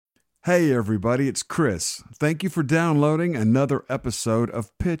Hey everybody, it's Chris. Thank you for downloading another episode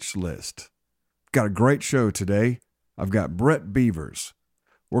of Pitch List. Got a great show today. I've got Brett Beavers.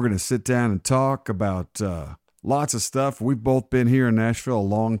 We're going to sit down and talk about lots of stuff. We've both been here in Nashville a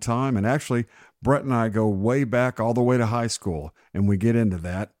long time, and actually, Brett and I go way back all the way to high school, and we get into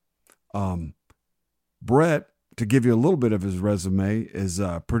that. Brett, to give you a little bit of his resume, is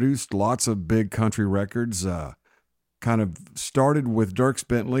produced lots of big country records, kind of started with Dierks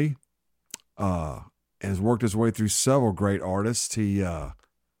Bentley, and has worked his way through several great artists. He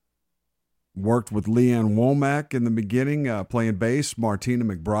worked with Leanne Womack in the beginning, playing bass, Martina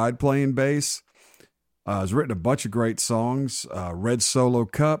McBride playing bass. Has written a bunch of great songs, Red Solo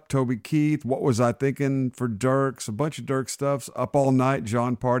Cup, Toby Keith, What Was I Thinking for Dierks, a bunch of Dierks stuffs, Up All Night,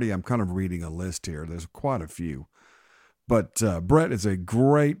 John Party. I'm kind of reading a list here. There's quite a few. But Brett is a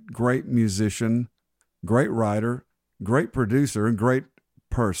great, great musician, great writer, great producer, and great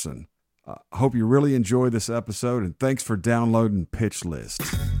person. I hope you really enjoy this episode, and thanks for downloading Pitch List.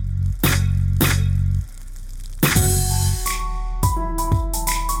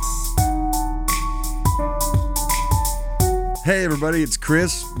 Hey everybody, it's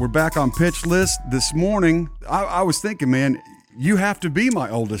Chris. We're back on Pitch List this morning. I was thinking, man, you have to be my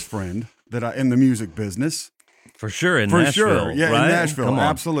oldest friend in the music business. For sure, in Nashville. Yeah, right? in Nashville, Come on.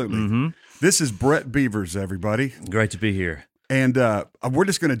 absolutely. Mm-hmm. This is Brett Beavers, everybody. Great to be here. And we're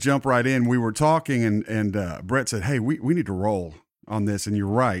just going to jump right in. We were talking, and Brett said, hey, we need to roll on this, and you're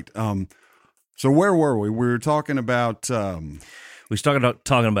right. So where were we? We were talking about... We started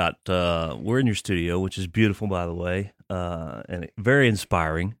talking about we're in your studio, which is beautiful, by the way, and very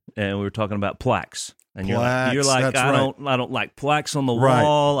inspiring. And we were talking about plaques. And Plaques, you're like, that's I right. don't like plaques on the Right,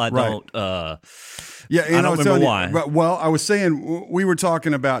 wall. I right. don't. Yeah, and I don't remember why. Well, I was saying we were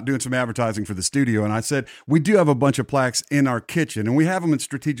talking about doing some advertising for the studio, and I said we do have a bunch of plaques in our kitchen, and we have them in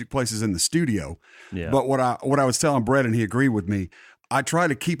strategic places in the studio. Yeah. But what I was telling Brett, and he agreed with me, I try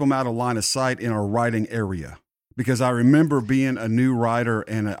to keep them out of line of sight in our writing area. Because I remember being a new writer,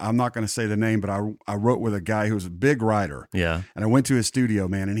 and I'm not going to say the name, but I wrote with a guy who was a big writer. Yeah. And I went to his studio,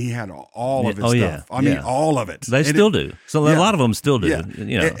 man, and he had all of his Oh, stuff. yeah. I mean, Yeah. all of it. They And still do. So yeah. a lot of them still do. Yeah.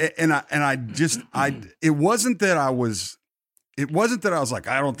 You know. It wasn't that I was like,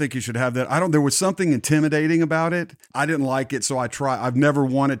 I don't think you should have that. There was something intimidating about it. I didn't like it. So I've never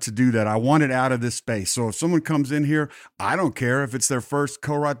wanted to do that. I want it out of this space. So if someone comes in here, I don't care if it's their first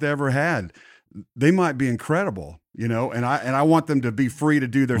co-write they ever had. They might be incredible, and I want them to be free to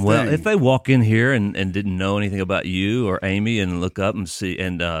do their Well, thing. if they walk in here and didn't know anything about you or Amy and look up and see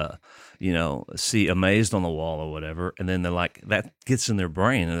see Amazed on the wall or whatever, and then they're like, that gets in their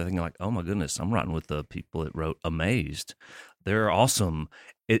brain and they're thinking like, oh my goodness, I'm writing with the people that wrote Amazed. They're awesome.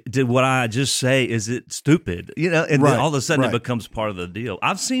 Did what I just say, is it stupid? And Right, then all of a sudden right. it becomes part of the deal.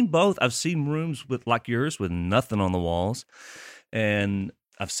 I've seen both. I've seen rooms like yours with nothing on the walls, and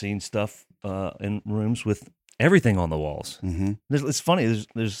I've seen stuff in rooms with everything on the walls. Mm-hmm. It's funny.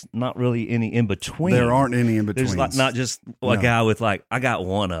 There's not really any in between. There aren't any in between. There's not just a No. guy with like, I got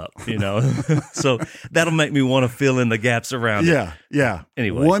one up, So that'll make me want to fill in the gaps around it. Yeah.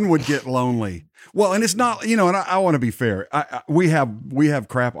 Anyway. One would get lonely. Well, and it's not, and I want to be fair. We have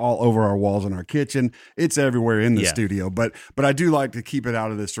crap all over our walls in our kitchen. It's everywhere in the Yeah. studio, but I do like to keep it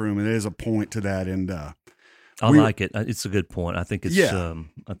out of this room, and it is a point to that. And I like it. It's a good point. I think it's Yeah.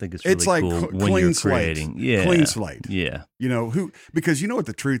 I think it's really it's like cool when clean you're slate. creating. Yeah. Clean slate. Yeah. Because you know what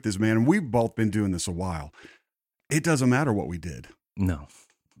the truth is, man, and we've both been doing this a while. It doesn't matter what we did. No.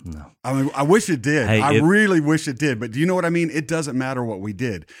 I mean, I wish it did. Hey, I really wish it did. But do you know what I mean? It doesn't matter what we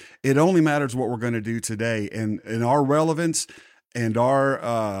did. It only matters what we're going to do today. And our relevance and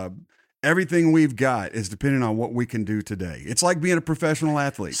our everything we've got is depending on what we can do today. It's like being a professional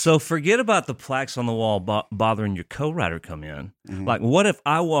athlete. So forget about the plaques on the wall bothering your co-writer come in. Mhm. Like, what if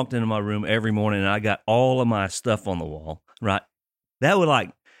I walked into my room every morning and I got all of my stuff on the wall, right? That would like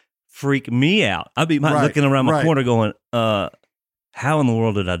freak me out. I'd be Right, looking around my right. corner going, how in the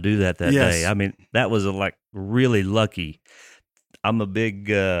world did I do that Yes. day? I mean, that was like really lucky. I'm a big,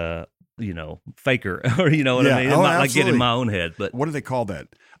 faker, or you know what Yeah. I mean? Oh, I'm not like getting absolutely. in my own head, but What do they call that?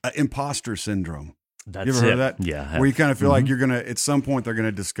 Imposter syndrome. that's You ever heard it. of that? Yeah. I have. Where you kind of feel like Mhm. you're going to, at some point, they're going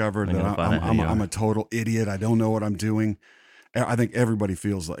to discover They're that gonna find out who you I'm are. a total idiot. I don't know what I'm doing. I think everybody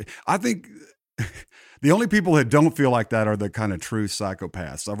feels like, I think the only people that don't feel like that are the kind of true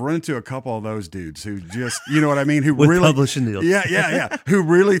psychopaths. I've run into a couple of those dudes who just, you know what I mean? Who With really, publishing deals. yeah. Who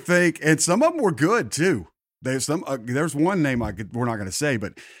really think, and some of them were good too. There's one name we're not going to say,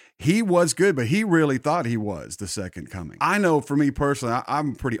 but he was good, but he really thought he was the second coming. I know for me personally,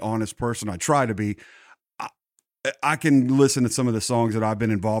 I'm a pretty honest person. I try to be. I can listen to some of the songs that I've been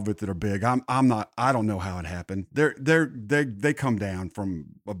involved with that are big. I don't know how it happened. They come down from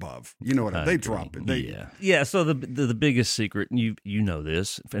above. You know what? They drop it. Yeah. So the biggest secret, and you know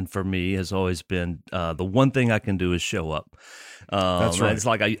this, and for me has always been the one thing I can do is show up. That's right. It's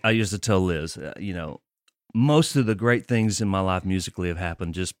like I used to tell Liz, most of the great things in my life musically have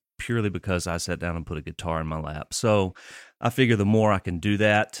happened just purely because I sat down and put a guitar in my lap. So I figure the more I can do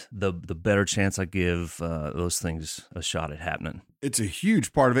that, the better chance I give those things a shot at happening. It's a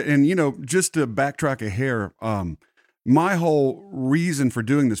huge part of it. And, just to backtrack a hair, my whole reason for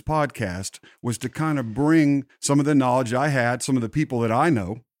doing this podcast was to kind of bring some of the knowledge I had, some of the people that I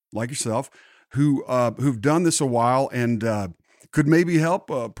know, like yourself, who've done this a while and could maybe help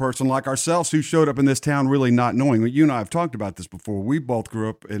a person like ourselves who showed up in this town really not knowing. You and I have talked about this before. We both grew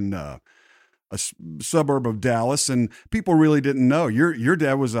up in a suburb of Dallas, and people really didn't know. Your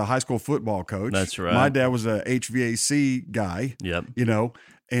dad was a high school football coach. That's right. My dad was a HVAC guy. Yep.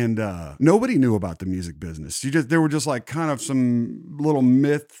 And nobody knew about the music business. There were just like kind of some little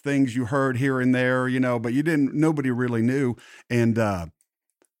myth things you heard here and there, but nobody really knew. And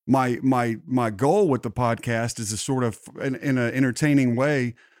my goal with the podcast is to sort of, in an entertaining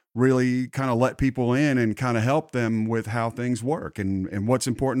way, really kind of let people in and kind of help them with how things work and what's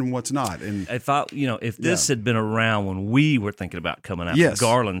important and what's not. And if this had been around when we were thinking about coming out from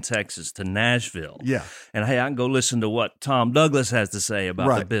Garland, Texas to Nashville, and hey, I can go listen to what Tom Douglas has to say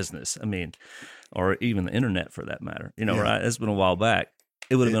about the business. I mean, or even the internet for that matter. Right? It's been a while back.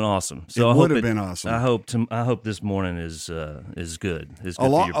 It would have been awesome. So it would have been awesome. I hope this morning is good. Is good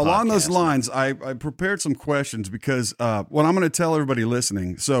along those lines, I prepared some questions because what I'm going to tell everybody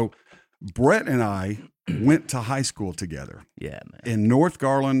listening. So Brett and I went to high school together. Yeah, man. In North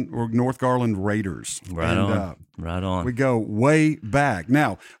Garland Raiders. Right on. We go way back.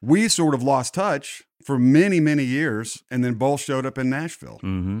 Now we sort of lost touch for many, many years, and then both showed up in Nashville,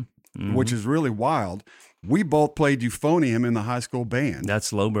 which is really wild. We both played euphonium in the high school band.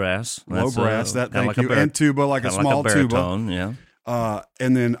 That's low brass. Thank you. And tuba, like a small baritone, tuba. Yeah.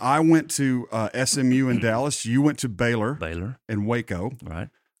 And then I went to SMU in Dallas. You went to Baylor in Waco. Right.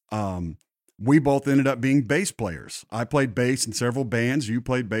 We both ended up being bass players. I played bass in several bands. You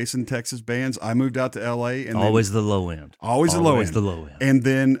played bass in Texas bands. I moved out to L.A. and always the low end. Always the low end. And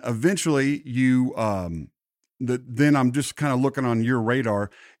then eventually you. Then I'm just kind of looking on your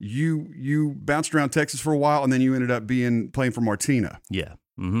radar. You bounced around Texas for a while, and then you ended up playing for Martina. Yeah.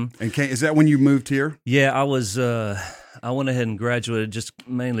 Mm-hmm. And is that when you moved here? Yeah, I was. I went ahead and graduated just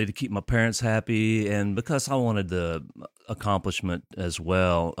mainly to keep my parents happy, and because I wanted the accomplishment as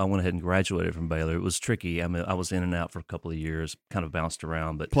well, I went ahead and graduated from Baylor. It was tricky. I mean, I was in and out for a couple of years, kind of bounced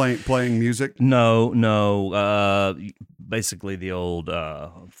around, but playing music. No. Basically, the old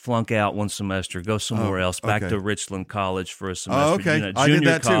flunk out one semester, go somewhere else, back to Richland College for a semester. Oh, okay. I did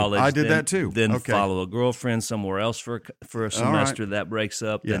that college, too. I did that too. Then follow a girlfriend somewhere else for a semester. That breaks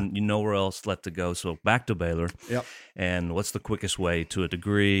up. Yeah. Then nowhere else left to go. So back to Baylor. Yep. And what's the quickest way to a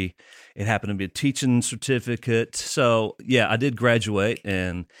degree? It happened to be a teaching certificate. So yeah, I did graduate,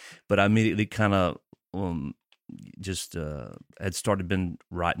 but I immediately kind of had started been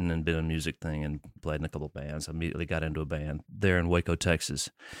writing and been a music thing and played in a couple of bands. I immediately got into a band there in Waco, Texas.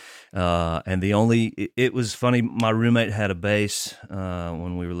 And it was funny. My roommate had a bass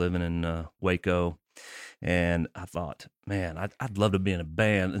when we were living in Waco. And I thought, man, I'd love to be in a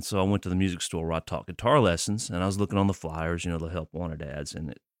band. And so I went to the music store where I taught guitar lessons, and I was looking on the flyers, the help wanted ads, and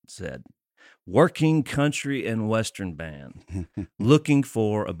it said, working country and western band, looking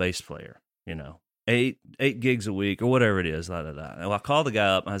for a bass player, 8 gigs a week or whatever it is. And I called the guy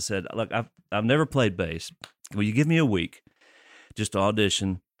up and I said, look, I've never played bass. Will you give me a week just to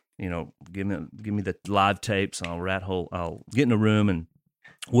audition? Give me the live tapes. I'll get in a room and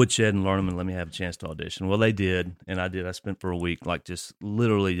woodshed and learn them and let me have a chance to audition. Well, they did, and I did. I spent for a week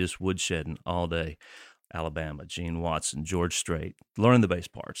literally just woodshedding all day. Alabama, Gene Watson, George Strait, learning the bass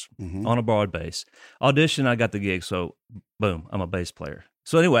parts on a broad bass. Audition, I got the gig, so boom, I'm a bass player.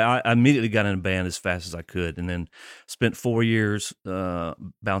 So anyway, I immediately got in a band as fast as I could, and then spent 4 years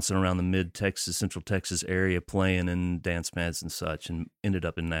bouncing around the mid-Texas, central Texas area, playing in dance bands and such, and ended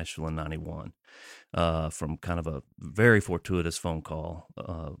up in Nashville in 91 from kind of a very fortuitous phone call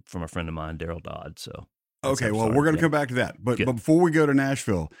from a friend of mine, Daryl Dodd. So okay, well, we're going to come back to that. But before we go to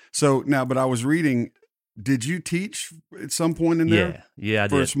Nashville, but I was reading, did you teach at some point in there? Yeah, I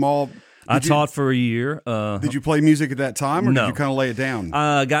did. For a small I taught for a year. Did you play music at that time, or No. did you kind of lay it down?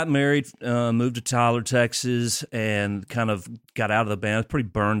 Got married, moved to Tyler, Texas, and kind of got out of the band. I was pretty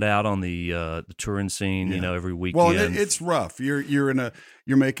burned out on the touring scene. Every weekend. Well, it's rough.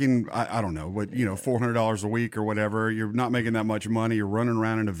 You're making I don't know what $400 a week or whatever. You're not making that much money. You're running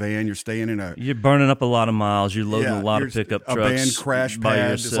around in a van. You're staying in a. You're burning up a lot of miles. You're loading a lot of pickup trucks. A band crash by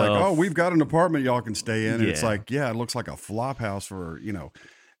pad. yourself. It's like, oh, we've got an apartment y'all can stay in. And it's Yeah. like, it looks like a flop house for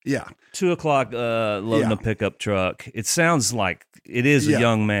Yeah. 2:00 loading a pickup truck. It sounds like it is a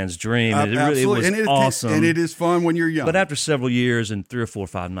young man's dream. It Absolutely. was and awesome. And it is fun when you're young. But after several years and 3 or 4 or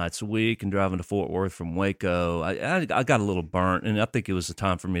 5 nights a week and driving to Fort Worth from Waco, I got a little burnt, and I think it was the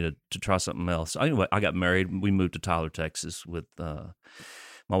time for me to try something else. Anyway, I got married. We moved to Tyler, Texas with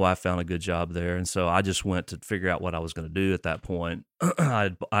my wife found a good job there, and so I just went to figure out what I was going to do at that point.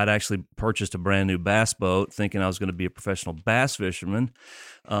 I'd actually purchased a brand new bass boat, thinking I was going to be a professional bass fisherman,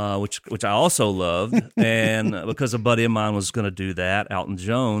 which I also loved, and because a buddy of mine was going to do that, Alton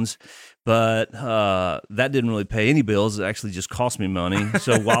Jones. But that didn't really pay any bills. It actually just cost me money.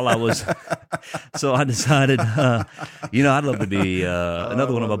 So while I was, so I decided, I'd love to be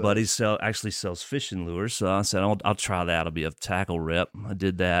another one of my buddies actually sells fishing lures. So I said, I'll try that. I'll be a tackle rep. I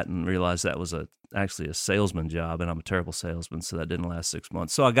did that and realized that was actually a salesman job, and I'm a terrible salesman, so that didn't last 6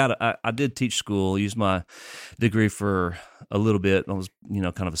 months. So I did teach school, used my degree for a little bit. I was,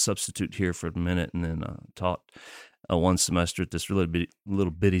 kind of a substitute here for a minute, and then taught one semester at this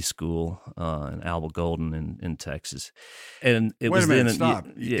little bitty school in Alba Golden in Texas. And it was then stop.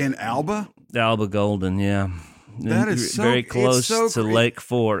 In Alba? Alba Golden, yeah. That is so very close to Lake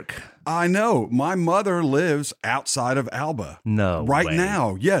Fork. I know. My mother lives outside of Alba. No right way.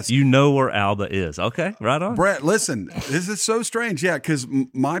 now, yes. You know where Alba is. Okay, right on. Brett, listen, this is so strange. Yeah, because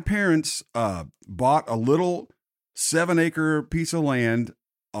my parents bought a little 7-acre piece of land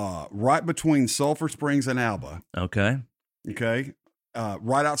right between Sulphur Springs and Alba. Okay.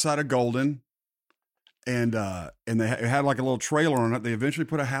 Right outside of Golden. And they had like a little trailer on it. They eventually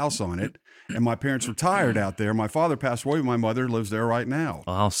put a house on it. And my parents retired out there. My father passed away. My mother lives there right now.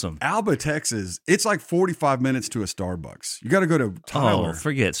 Awesome. Alba, Texas, it's like 45 minutes to a Starbucks. You got to go to Tyler. Oh,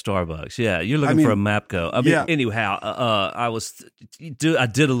 forget Starbucks. Yeah, you're looking for a MAPCO. I mean, anyhow, I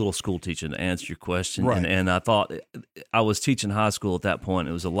did a little school teaching to answer your question, right. and I thought I was teaching high school at that point.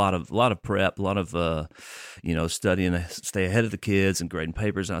 It was a lot of prep, a lot of studying to stay ahead of the kids and grading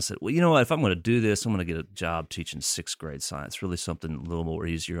papers. And I said, well, you know what? If I'm going to do this, I'm going to get a job teaching 6th grade science. Really something a little more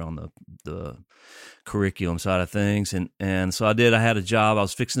easier on the curriculum side of things, and so I did. I had a job. I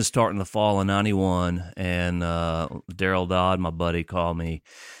was fixing to start in the fall of '91, and Daryl Dodd, my buddy, called me,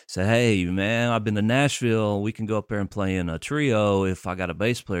 said, "Hey man, I've been to Nashville. We can go up there and play in a trio. If I got a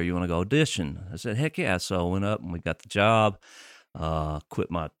bass player, you want to go audition?" I said, "Heck yeah!" So I went up and we got the job. Quit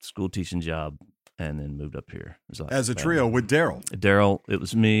my school teaching job and then moved up here. It was like, as a trio with Daryl. Daryl, it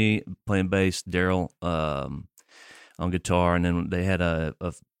was me playing bass. Daryl on guitar, and then they had a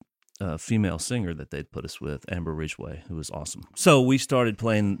female singer that they'd put us with, Amber Ridgway, who was awesome. So we started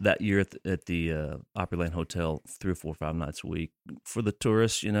playing that year at the Opryland Hotel 3 or 4 or 5 nights a week for the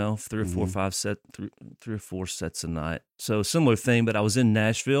tourists, 3 or 4 or 5 3 or 4 sets a night. So similar thing, but I was in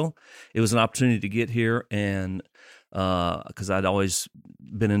Nashville. It was an opportunity to get here, and because I'd always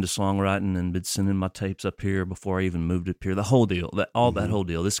been into songwriting and been sending my tapes up here before I even moved up here. The whole deal, that whole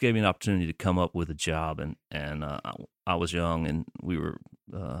deal. This gave me an opportunity to come up with a job, and I was young, and we were,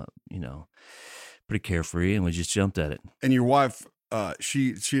 pretty carefree, and we just jumped at it. And your wife,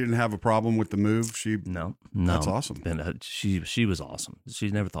 she didn't have a problem with the move. No, that's awesome. And she was awesome. She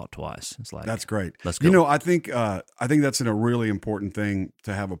never thought twice. It's like, that's great. Let's go. I think that's a really important thing,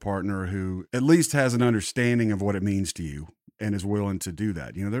 to have a partner who at least has an understanding of what it means to you and is willing to do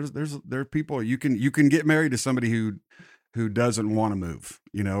that. There are people you can get married to somebody who doesn't want to move,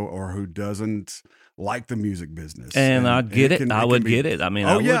 or who doesn't like the music business. And I get it. I would get it. I mean,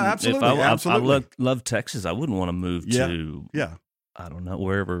 absolutely. I love Texas. I wouldn't want to move to, yeah, I don't know,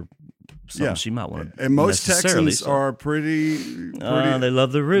 wherever she might want to. And most Texans are pretty they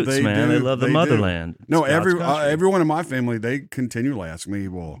love the roots, man. They love the motherland. No, everyone in my family, they continually ask me,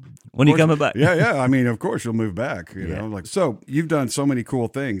 well, when are you coming back? Yeah. I mean, of course you'll move back, so you've done so many cool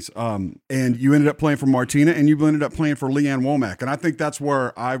things. And you ended up playing for Martina, and you ended up playing for Leanne Womack. And I think that's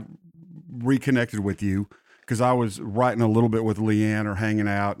where I reconnected with you, because I was writing a little bit with Leanne or hanging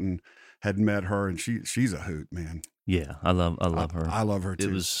out and had met her, and she's a hoot, man. Yeah, I love her. I love her too.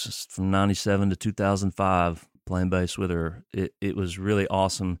 It was from 97 to 2005 playing bass with her. It was really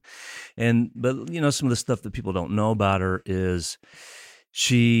awesome. But some of the stuff that people don't know about her is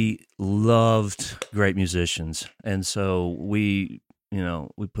she loved great musicians. And so we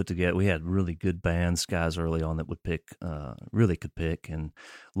we put together. We had really good bands, guys early on that would pick, really could pick, and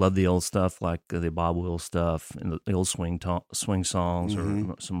loved the old stuff like the Bob Wills stuff and the old swing songs,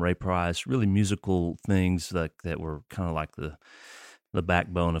 or some Ray Price, really musical things that were kind of like the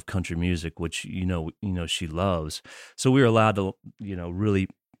backbone of country music, which she loves. So we were allowed to really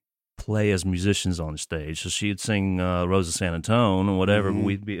play as musicians on stage. So she'd sing Rose of San Antonio or whatever, but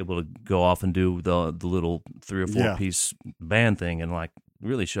we'd be able to go off and do the little 3 or 4 piece band thing and like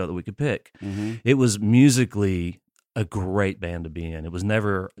really show that we could pick. It was musically a great band to be in. It was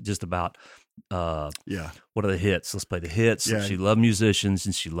never just about what are the hits? Let's play the hits. Yeah. She loved musicians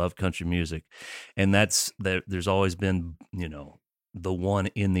and she loved country music. And there's always been, the one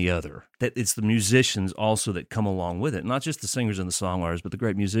in the other. That it's the musicians also that come along with it, not just the singers and the songwriters, but the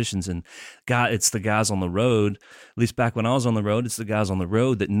great musicians. And it's the guys on the road. At least back when I was on the road, it's the guys on the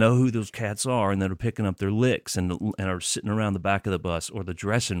road that know who those cats are and that are picking up their licks and are sitting around the back of the bus or the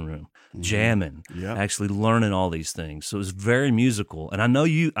dressing room, jamming, actually learning all these things. So it was very musical. And I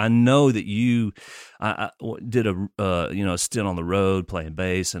know that you did a stint on the road playing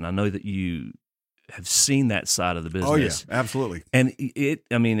bass, and I know that you have seen that side of the business. Oh yeah, absolutely. And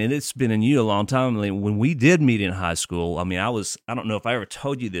it's been in you a long time. I mean, when we did meet in high school, I don't know if I ever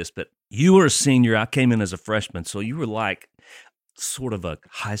told you this, but you were a senior. I came in as a freshman, so you were like sort of a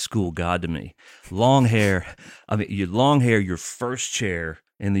high school god to me. Long hair. Your first chair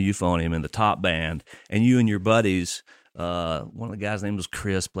in the euphonium in the top band, and you and your buddies. One of the guys' name was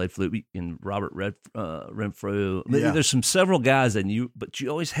Chris, played flute, and Robert Renfrew. There's several guys, but you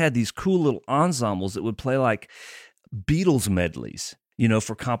always had these cool little ensembles that would play like Beatles medleys,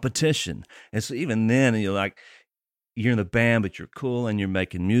 for competition. And so even then, you're in the band, but you're cool and you're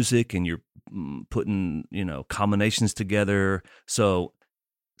making music and you're putting, combinations together. So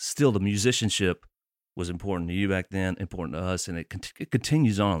still, the musicianship was important to you back then, important to us, and it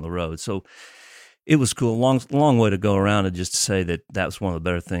continues on the road. So. It was cool. Long way to go around, and just to say that was one of the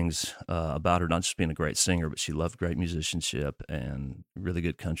better things about her, not just being a great singer, but she loved great musicianship and really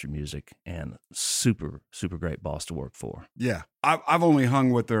good country music, and super, super great boss to work for. Yeah. I've only hung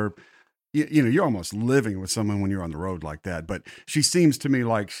with her. You're almost living with someone when you're on the road like that, but she seems to me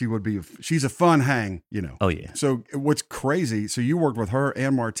like she's a fun hang, Oh yeah. So what's crazy, so you worked with her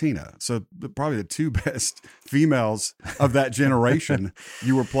and Martina. So probably the 2 best females of that generation.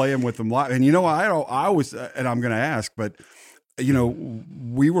 You were playing with them live. And I always, and I'm going to ask, but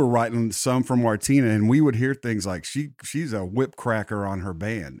we were writing some for Martina, and we would hear things like she's a whip cracker on her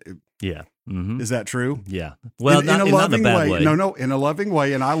band. Yeah. Mm-hmm. Is that true? Yeah. Well, in a loving way. No, in a loving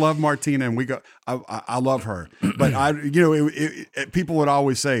way. And I love Martina, and I love her. But people would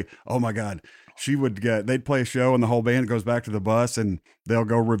always say, "Oh my God." They'd play a show and the whole band goes back to the bus and they'll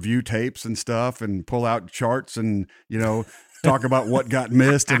go review tapes and stuff and pull out charts and, talk about what got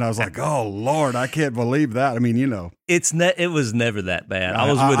missed. And I was like, oh Lord, I can't believe that. I mean, it was never that bad.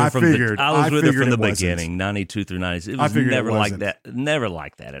 I was with her from the beginning, 92 through 96. It was never like that. Never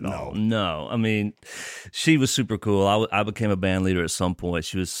like that at all. No. I mean, she was super cool. I became a band leader at some point.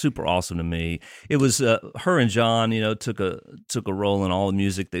 She was super awesome to me. It was her and John, took a role in all the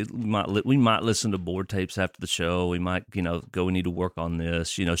music. We might listen to board tapes after the show. We might, go, we need to work on this.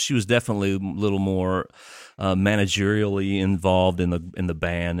 She was definitely a little more managerially involved in the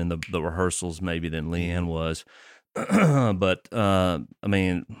band and the rehearsals maybe than Leanne was. But I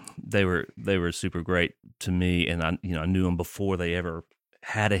mean, they were super great to me, and I knew them before they ever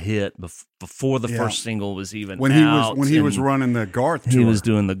had a hit, before the first single was even out. When he was running the Garth tour. He was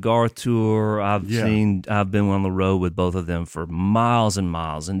doing the Garth tour. I've been on the road with both of them for miles and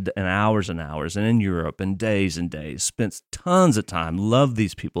miles and hours and hours, and in Europe and days, spent tons of time. Love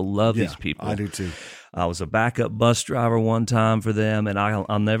these people. These people. I do too. I was a backup bus driver one time for them, and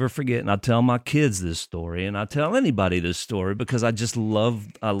I'll never forget. And I tell my kids this story, and I tell anybody this story because I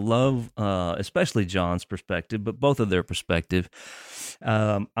love, especially John's perspective, but both of their perspective.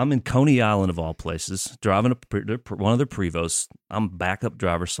 I'm in Coney Island of all places, driving one of their Prevosts. I'm a backup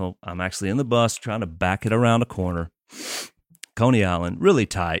driver, so I'm actually in the bus trying to back it around a corner. Coney Island, really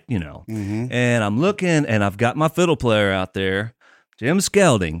tight, And I'm looking, and I've got my fiddle player out there. Jim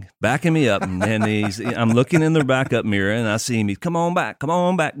Skelding backing me up, and I'm looking in the backup mirror, and I see him. He's, come on back,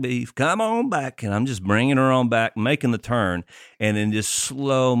 Beef, come on back, and I'm just bringing her on back, making the turn, and in just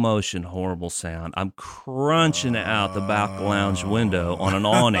slow motion, horrible sound, I'm crunching out the back lounge window on an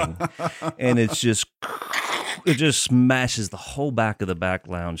awning, and it just smashes the whole back of the back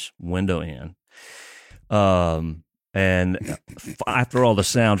lounge window in. And after all the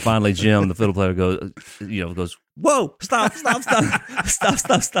sound, finally Jim, the fiddle player, goes, whoa, stop.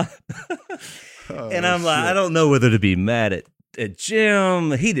 And I'm like, I don't know whether to be mad at at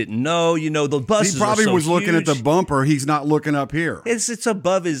Jim. He didn't know. The buses. He probably are so was looking at the huge. bumper. He's not looking up here. It's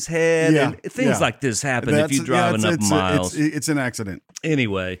above his head, Yeah, and things yeah. like this happen if you drive enough miles. It's an accident.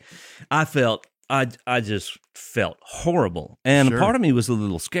 Anyway, I just felt horrible, and Sure. part of me was a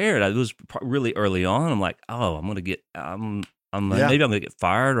little scared. I was really early on. I'm like, oh, I'm gonna get. Maybe I'm gonna get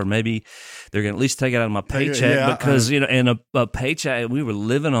fired, or maybe they're gonna at least take it out of my paycheck because and a paycheck. We were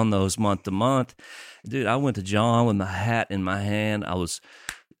living on those month to month. Dude, I went to John with my hat in my hand. I was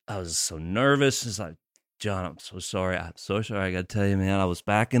so nervous. It's like, John, I'm so sorry. I got to tell you, man. I was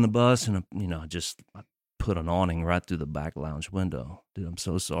back in the bus, and I put an awning right through the back lounge window. Dude, I'm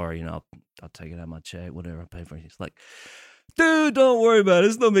so sorry. I'll take it out of my check, whatever I pay for it. He's like, dude, don't worry about it.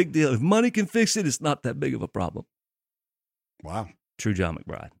 It's no big deal. If money can fix it, it's not that big of a problem. Wow. True John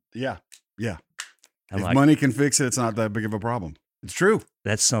McBride. Yeah. I'm If like, money can fix it, it's not that big of a problem. It's true.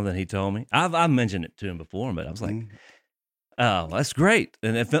 that's something he told me. I've mentioned it to him before, but I was like, Mhm. oh, that's great.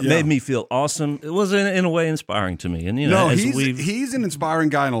 And it Yeah. made me feel awesome. It was in a way inspiring to me. And, No, as he's an inspiring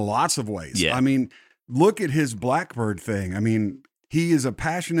guy in lots of ways. Yeah. I mean, look at his Blackbird thing. I mean, he is a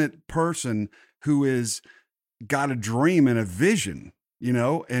passionate person who is got a dream and a vision,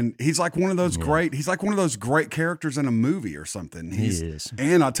 and he's like one of those great characters in a movie or something. he is.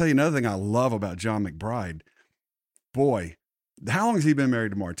 And I'll tell you another thing I love about John McBride. Boy, how long has he been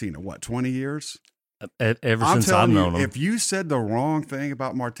married to E, Martina? What, 20 years? Ever I'm since I've telling you, known him. if you said the wrong thing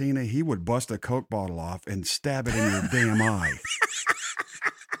about Martina, he would bust a Coke bottle off and stab it in your damn eye.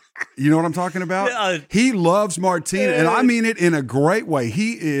 You know what I'm talking about? Yeah. He loves Martina, and I mean it in a great way.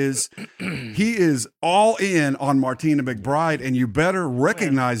 He is all in on Martina McBride, and you better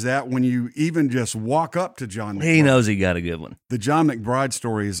recognize that when you even just walk up to John McBride. He knows he got a good one. The John McBride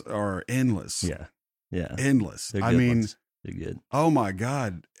stories are endless. Yeah. Endless. They're I good mean, ones. They're good. oh my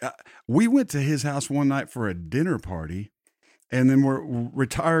God. We went to his house one night for a dinner party, and then we're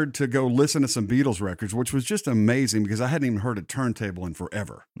retired to go listen to some Beatles records, which was just amazing because I hadn't even heard a turntable in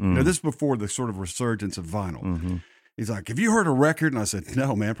forever. Now, this is before the sort of resurgence of vinyl. Mm-hmm. He's like, have you heard a record? And I said,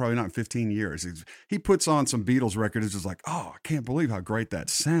 no, man, probably not in 15 years. He puts on some Beatles record. It's just like, oh, I can't believe how great that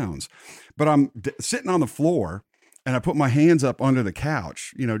sounds. But I'm sitting on the floor, and I put my hands up under the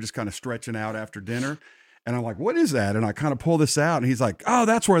couch, just kind of stretching out after dinner. And I'm like, what is that? And I kind of pull this out, and he's like, oh,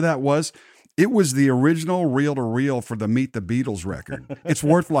 that's where that was. It was the original reel-to-reel for the Meet the Beatles record. It's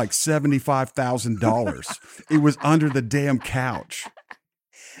worth like $75,000. It was under the damn couch.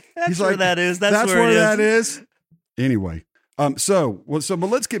 That's where that is. That's where where it that is. Anyway, but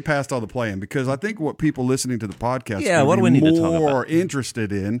let's get past all the playing, because I think what people listening to the podcast what do we need to talk about? more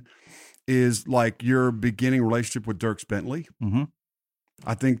interested in is like your beginning relationship with Dierks Bentley. Mm-hmm.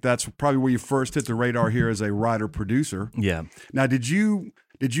 I think that's probably where you first hit the radar here as a writer producer. Yeah. Now, did you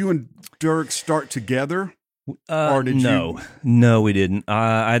and Dirk start together? Or did no, you? No, we didn't.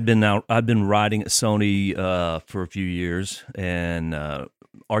 I'd been writing at Sony for a few years, and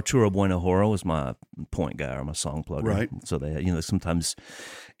Arturo Buenajoro was my point guy or my song plugger. Right. So they, sometimes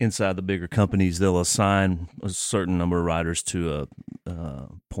inside the bigger companies, they'll assign a certain number of writers to a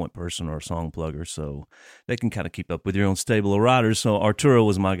point person or a song plugger, so they can kind of keep up with your own stable of writers. So Arturo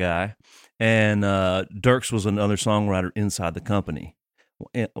was my guy, and Dirks was another songwriter inside the company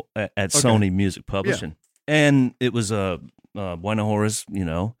at Sony Music Publishing. And it was Buenajoro's,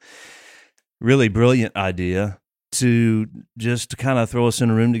 really brilliant idea to kind of throw us in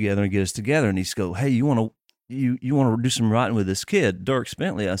a room together and get us together. And he's go, hey, you want to do some writing with this kid, Dierks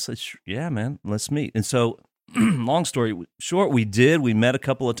Bentley? I said, yeah, man, let's meet. And so, long story short, we did. We met a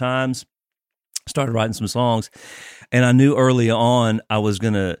couple of times, started writing some songs, and I knew early on I was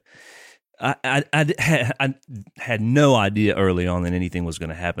gonna. I had no idea early on that anything was going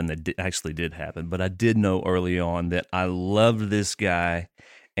to happen that actually did happen, but I did know early on that I loved this guy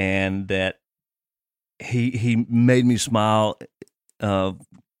and that he made me smile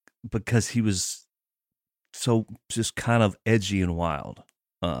because he was so just kind of edgy and wild.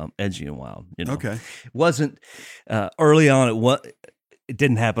 Okay. It wasn't early on. It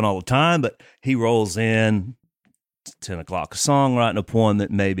didn't happen all the time, but he rolls in 10 o'clock a song, writing a poem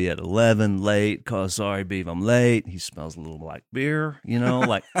that maybe at 11 late, cause sorry, Beav, I'm late. He smells a little like beer,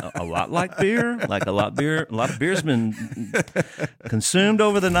 like a lot like beer, like a lot of beer's been consumed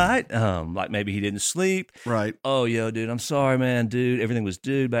over the night. Like maybe he didn't sleep. Right. Oh, yo, dude, I'm sorry, man, dude. Everything was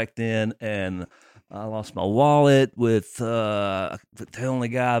due back then, and I lost my wallet with the only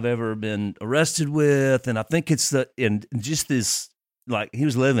guy I've ever been arrested with, and I think it's just this, like, he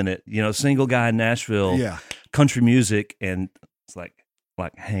was living it, single guy in Nashville. Yeah. Country music, and it's like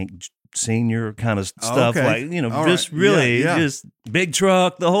Hank Senior kind of stuff, okay. like All just right. really Yeah. just big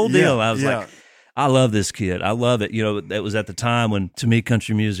truck, the whole deal. Yeah. I was like, I love this kid. I love it. You know, that was at the time when, to me,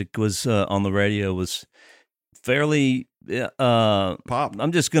 country music was on the radio was fairly Pop.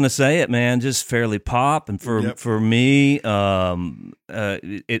 I'm just gonna say it, man. Just fairly pop, and for me, it a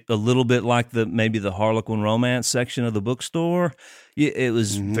little bit like maybe the Harlequin romance section of the bookstore. It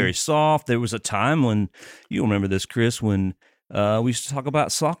was very soft. There was a time when you remember this, Chris, when we used to talk about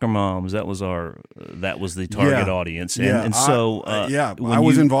soccer moms. That was the target audience, and so I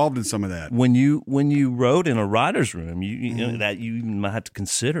was involved in some of that. When you wrote in a writer's room, you know, that you might have to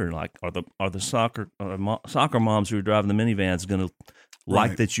consider, like, are the soccer moms who are driving the minivans going to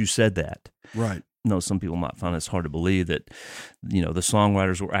like that you said that? Right. No, some people might find it's hard to believe that, you know, the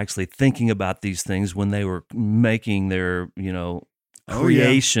songwriters were actually thinking about these things when they were making their, you know,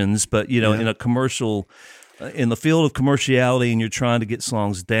 creations, but you know, in a commercial. In the field of commerciality, and you're trying to get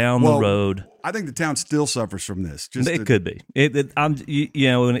songs down the road. I think the town still suffers from this. It could be.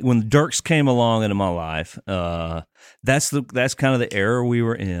 You know, when Dierks came along into my life, that's kind of the era we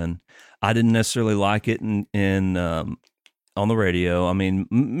were in. I didn't necessarily like it in on the radio. I mean,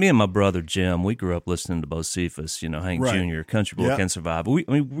 me and my brother Jim, we grew up listening to Bocephus, you know, Hank Jr., Country Boy Can Survive. We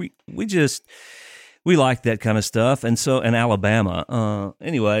liked that kind of stuff, and Alabama.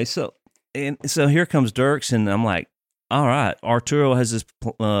 Anyway, so here comes Dierks, and I'm like, all right, Arturo has this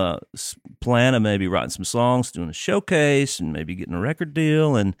plan of maybe writing some songs, doing a showcase, and maybe getting a record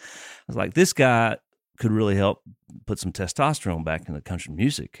deal. And I was like, this guy could really help put some testosterone back into country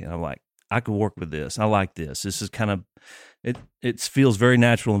music. And I'm like, I could work with this. I like this. This is kind of, it feels very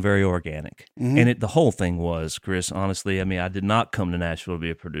natural and very organic. And the whole thing was, Chris, honestly, I mean, I did not come to Nashville to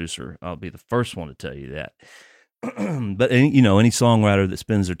be a producer. I'll be the first one to tell you that. But you know, any songwriter that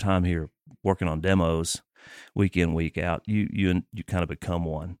spends their time here working on demos week in, week out, you kind of become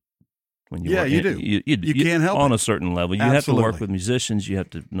one. When you you do. You can't help on it. A certain level. You have to work with musicians. You have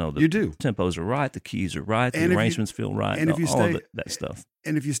to know the tempos are right, the keys are right, the arrangements feel right, and all of that stuff.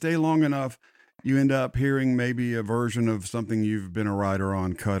 And if you stay long enough, you end up hearing maybe a version of something you've been a writer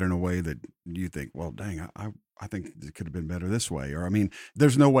on cut in a way that you think, well, dang, I think it could have been better this way. Or, I mean,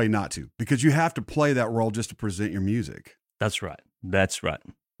 there's no way not to, because you have to play that role just to present your music. That's right. That's right.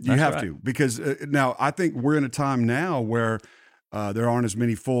 You have to, because now I think we're in a time now where there aren't as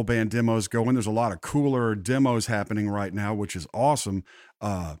many full band demos going. There's a lot of cooler demos happening right now, which is awesome.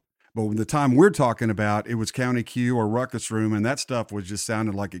 But when the time we're talking about, it was County Q or Ruckus Room, and that stuff was just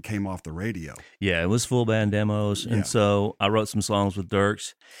sounded like it came off the radio. Yeah, it was full band demos. And so I wrote some songs with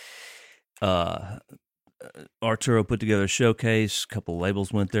Dierks. Arturo put together a showcase. A couple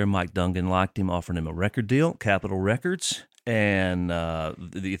labels went there. Mike Dungan liked him, offered him a record deal, Capitol Records. And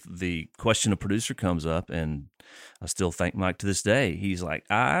the question of producer comes up, and I still thank Mike to this day. He's like,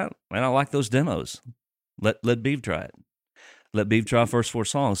 I like those demos. Let Beav try it. Let Beav try first 4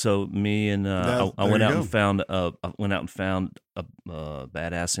 songs. So me and I went out and found a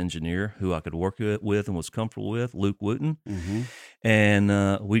badass engineer who I could work with and was comfortable with, Luke Wooten.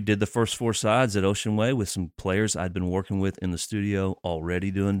 And we did the first 4 sides at Ocean Way with some players I'd been working with in the studio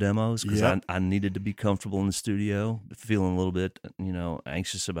already doing demos, because I needed to be comfortable in the studio, feeling a little bit, you know,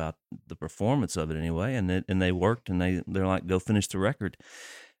 anxious about the performance of it anyway. And they worked, and they're like, go finish the record.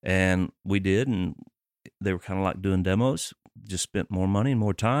 And we did, and they were kind of like doing demos. Just spent more money and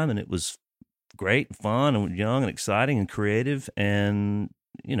more time, and it was great and fun and young and exciting and creative. And,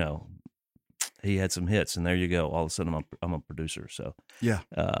 you know, he had some hits, and there you go. All of a sudden I'm a producer. So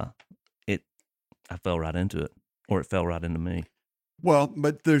I fell right into it, or it fell right into me. Well,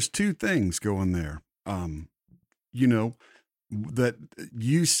 but there's 2 things going there. You know, that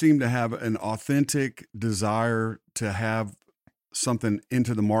you seem to have an authentic desire to have something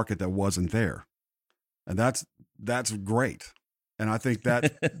into the market that wasn't there. And that's great. And I think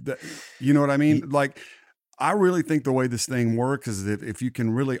that you know what I mean? Like, I really think the way this thing works is that if you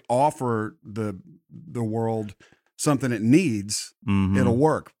can really offer the world something it needs, it'll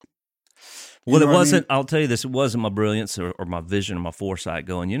work. Well, it wasn't, I'll tell you this, it wasn't my brilliance or my vision or my foresight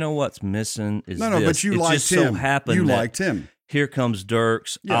going, you know what's missing is No, this. but you liked him. So happened you liked him. Here comes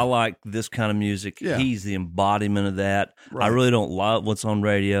Dierks. I like this kind of music. He's the embodiment of that. Right. I really don't love what's on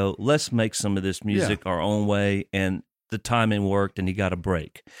radio. Let's make some of this music our own way. And the timing worked, and he got a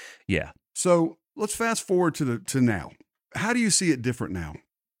break. Yeah. So let's fast forward to now. How do you see it different now?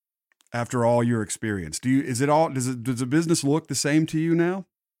 After all your experience, does the business look the same to you now,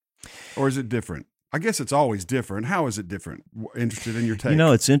 or is it different? I guess it's always different. How is it different? Interested in your take. You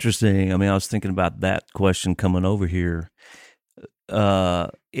know, it's interesting. I mean, I was thinking about that question coming over here.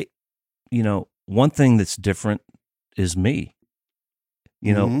 You know, one thing that's different is me.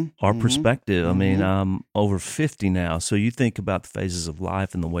 you know, Mm-hmm. our Mm-hmm. perspective. I mean, Mm-hmm. I'm over 50 now, so you think about the phases of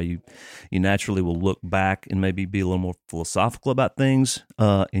life and the way you naturally will look back and maybe be a little more philosophical about things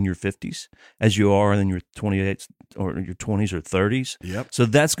in your 50s as you are in your 28 or your 20s or 30s. Yep. So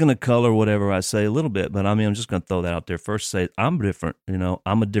that's going to color whatever I say a little bit, but I mean, I'm just going to throw that out there first. Say I'm different. You know,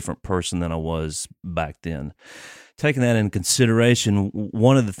 I'm a different person than I was back then. Taking that into consideration,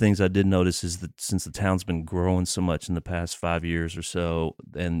 one of the things I did notice is that since the town's been growing so much in the past 5 years or so,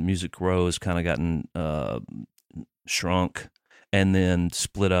 and Music Row has kind of gotten shrunk and then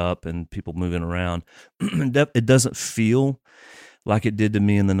split up and people moving around, it doesn't feel like it did to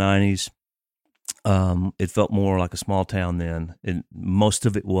me in the 90s. It felt more like a small town then. Most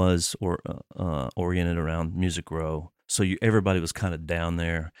of it was oriented around Music Row. So everybody was kind of down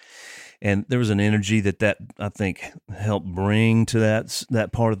there. And there was an energy that I think helped bring to that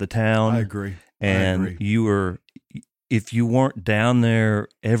part of the town. I agree. And if you weren't down there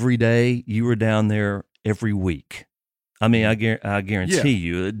every day, you were down there every week. I mean, I guarantee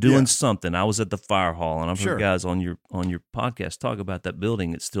you doing something. I was at the fire hall, and I've heard guys on your podcast talk about that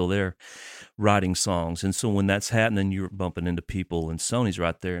building. It's still there, writing songs. And so when that's happening, you're bumping into people, and Sony's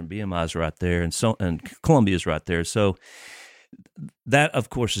right there, and BMI's right there, and Columbia's right there. So that, of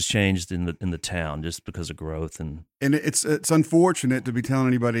course, has changed in the town just because of growth and it's unfortunate to be telling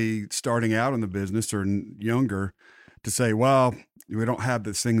anybody starting out in the business or younger to say, well, we don't have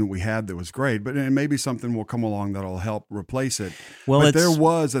this thing that we had that was great, but maybe something will come along that'll help replace it. Well, but there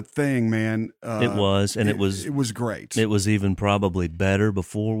was a thing, man. It was great. It was even probably better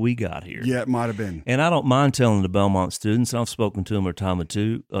before we got here. Yeah, it might have been. And I don't mind telling the Belmont students. I've spoken to them a time or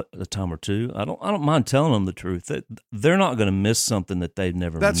two. I don't mind telling them the truth. That they're not going to miss something that they've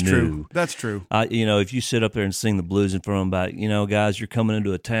never knew. That's true. You know, if you sit up there and sing the blues in front of them about, you know, guys, you're coming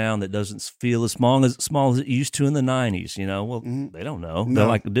into a town that doesn't feel as small as it used to in the 90s. You know, well, they don't know. No. They're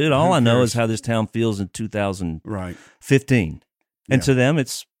like, dude, all I know is how this town feels in 2015. And to them,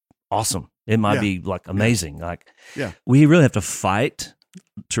 it's awesome. It might be like amazing. Like, we really have to fight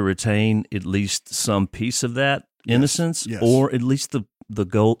to retain at least some piece of that innocence, or at least the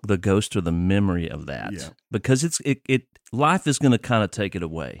ghost or the memory of that, because life is going to kind of take it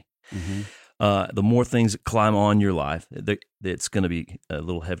away. Mm-hmm. The more things that climb on your life, it's going to be a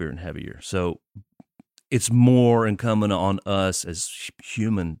little heavier and heavier. So it's more incumbent on us as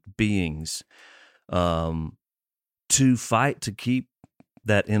human beings to fight to keep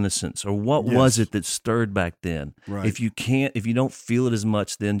that innocence, or what was it that stirred back then? Right. If you don't feel it as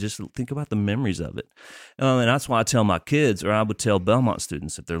much, then just think about the memories of it. And that's why I tell my kids, or I would tell Belmont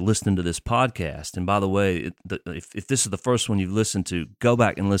students if they're listening to this podcast. And by the way, if this is the first one you've listened to, go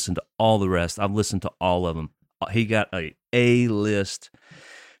back and listen to all the rest. I've listened to all of them. He got a A-list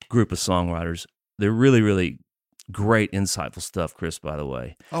group of songwriters. They're really, really great, insightful stuff, Chris, by the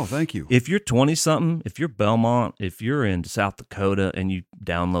way. Oh, thank you. If you're 20-something, if you're Belmont, if you're in South Dakota and you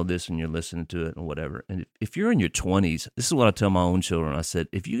download this and you're listening to it or whatever, and if you're in your 20s, this is what I tell my own children. I said,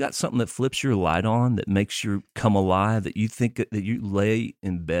 if you got something that flips your light on, that makes you come alive, that you think that you lay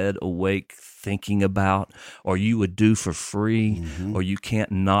in bed awake thinking about, or you would do for free, or you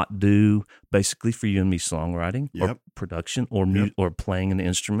can't not do, basically for you and me, songwriting or production or or playing an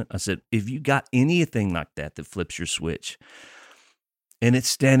instrument. I said, if you got anything like that flips your switch, and it's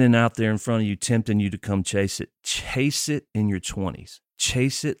standing out there in front of you, tempting you to come chase it in your 20s.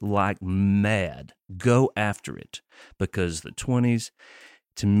 Chase it like mad. Go after it, because the 20s,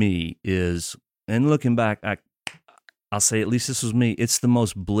 to me, is, and looking back, I'll say, at least this was me, it's the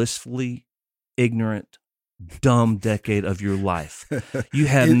most blissfully ignorant, dumb decade of your life. You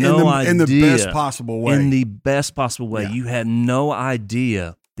had no idea. In the best possible way. In the best possible way. Yeah. You had no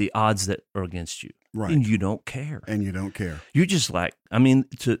idea the odds that are against you. Right. And you don't care. You're just like, I mean,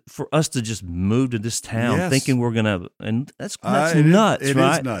 for us to just move to this town thinking we're going to, and that's nuts, right? It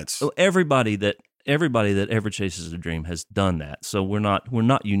is nuts. So everybody that ever chases a dream has done that. So we're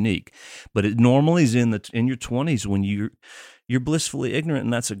not unique, but it normally is in your 20s when you're blissfully ignorant,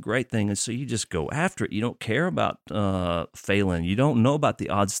 and that's a great thing. And so you just go after it. You don't care about failing. You don't know about the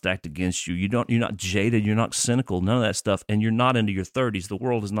odds stacked against you. You're not jaded. You're not cynical. None of that stuff. And you're not into your 30s. The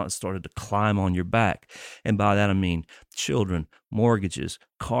world has not started to climb on your back. And by that I mean children, mortgages,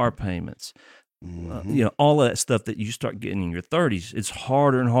 car payments. All of that stuff that you start getting in your 30s, it's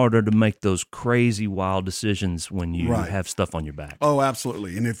harder and harder to make those crazy, wild decisions when you have stuff on your back. Oh,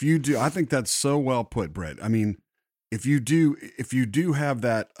 absolutely. And if you do, I think that's so well put, Brett. I mean, if you do have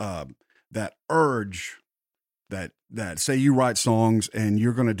that urge that say you write songs and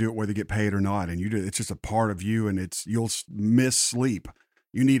you're going to do it whether you get paid or not, and you do, it's just a part of you, and you'll miss sleep.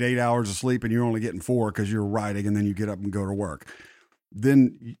 You need 8 hours of sleep and you're only getting 4 because you're writing, and then you get up and go to work.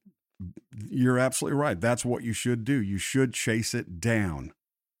 then you're absolutely right. That's what you should do. You should chase it down.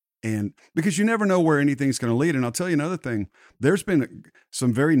 And because you never know where anything's going to lead. And I'll tell you another thing, there's been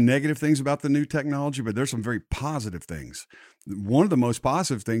some very negative things about the new technology, but there's some very positive things. One of the most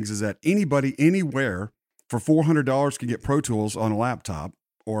positive things is that anybody, anywhere for $400 can get Pro Tools on a laptop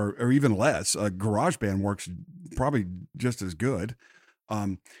or even less. GarageBand works probably just as good.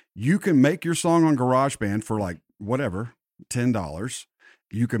 You can make your song on GarageBand for like whatever, $10.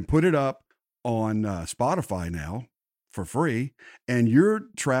 You can put it up on Spotify now for free, and your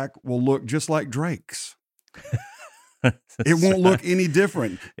track will look just like Drake's. It won't look any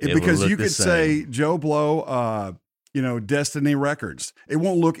different because you could say Joe Blow, Destiny Records. It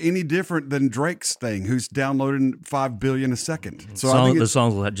won't look any different than Drake's thing, who's downloading 5 billion a second. So I think the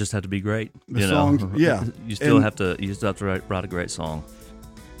songs will just have to be great. Yeah. You still have to write a great song.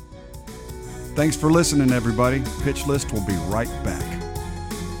 Thanks for listening, everybody. Pitch List will be right back.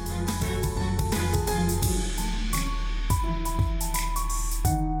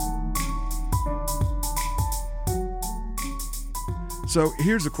 So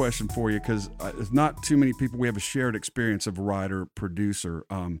here's a question for you, because there's not too many people. We have a shared experience of writer, producer.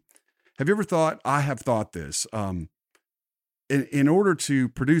 Have you ever thought, I have thought this, in order to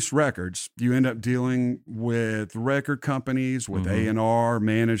produce records, you end up dealing with record companies, with A&R,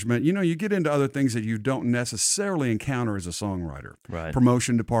 management. You get into other things that you don't necessarily encounter as a songwriter. Right.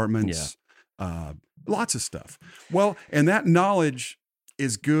 Promotion departments, lots of stuff. Well, and that knowledge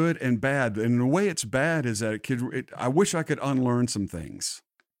is good and bad. And the way it's bad is that I wish I could unlearn some things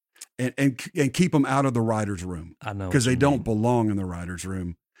and keep them out of the writer's room. I know, because they don't belong in the writer's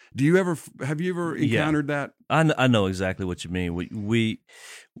room. Have you ever encountered that? I know exactly what you mean. We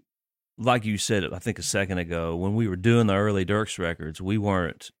like you said, I think a second ago, when we were doing the early Dierks records, we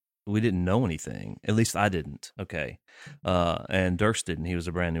didn't know anything. At least I didn't. Okay. And Dierks didn't. He was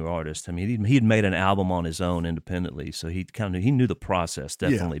a brand new artist. I mean, he'd made an album on his own independently. So he knew the process,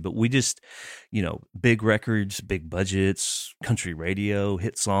 definitely. Yeah. But we just, big records, big budgets, country radio,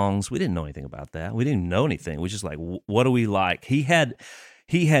 hit songs. We didn't know anything about that. We didn't know anything. We just like, what do we like? He had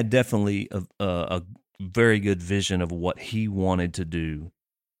definitely a very good vision of what he wanted to do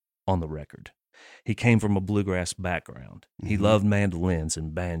on the record. He came from a bluegrass background. He loved mandolins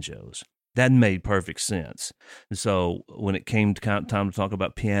and banjos. That made perfect sense. And so when it came to time to talk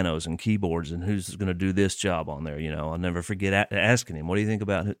about pianos and keyboards and who's going to do this job on there, I'll never forget asking him, what do you think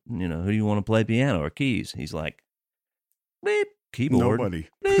about, who do you want to play piano or keys? He's like, beep, keyboard. Nobody.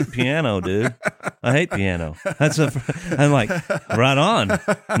 Beep, piano, dude. I hate piano. I'm like, right on.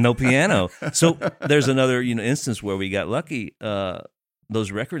 No piano. So there's another, instance where we got lucky. Those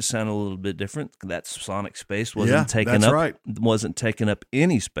records sound a little bit different. That sonic space wasn't taking up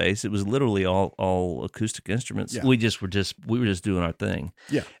any space. It was literally all acoustic instruments. Yeah. We were just doing our thing.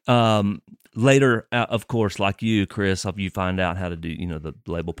 Yeah. Later, of course, like you, Chris, you find out how to do, the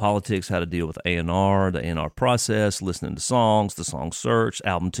label politics, how to deal with A&R, the A&R process, listening to songs, the song search,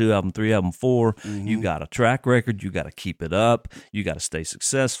 album 2, album 3, album 4. You got a track record. You got to keep it up. You got to stay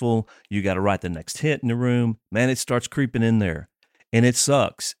successful. You got to write the next hit in the room. Man, it starts creeping in there. And it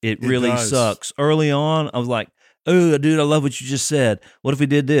sucks. It really sucks. Early on, I was like, oh, dude, I love what you just said. What if we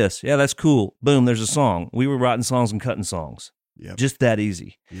did this? Yeah, that's cool. Boom, there's a song. We were writing songs and cutting songs. Yep. Just that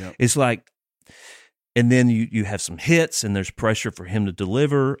easy. Yep. It's like, and then you have some hits, and there's pressure for him to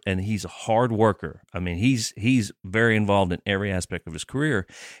deliver, and he's a hard worker. I mean, he's very involved in every aspect of his career.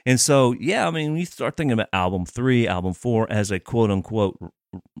 And so, yeah, I mean, you start thinking about album 3, album 4 as a quote-unquote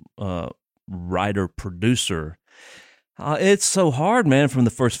writer-producer. It's so hard, man. From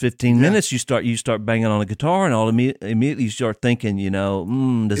the first 15 minutes, you start banging on a guitar, and immediately you start thinking,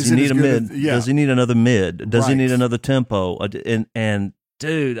 does he need a mid? Does he need another mid? Does he need another tempo? And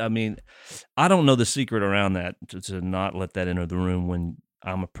dude, I mean, I don't know the secret around that to not let that enter the room when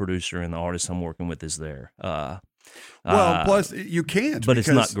I'm a producer and the artist I'm working with is there. Plus you can't. But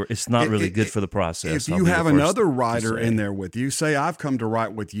it's not really good for the process. If you have another writer in there with you, say I've come to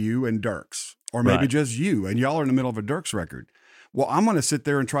write with you and Dierks. Or maybe just you, and y'all are in the middle of a Dierks record. Well, I'm going to sit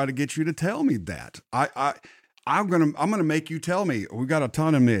there and try to get you to tell me that. I'm gonna make you tell me we got a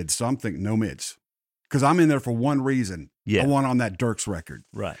ton of mids. So I'm thinking no mids, because I'm in there for one reason. Yeah, I want on that Dierks record.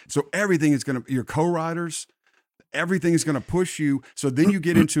 Right. So everything is your co-writers. Everything is going to push you. So then you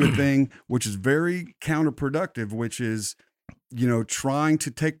get into a thing which is very counterproductive, which is trying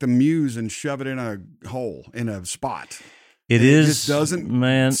to take the muse and shove it in a hole, in a spot. It just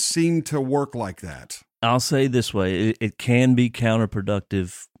doesn't seem to work like that. I'll say this way. It can be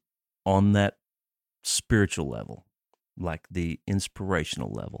counterproductive on that spiritual level, like the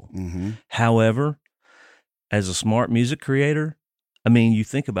inspirational level. Mm-hmm. However, as a smart music creator, I mean, you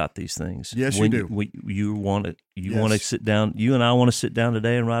think about these things. Yes, when you do. You want to. You Yes. want to sit down. You and I want to sit down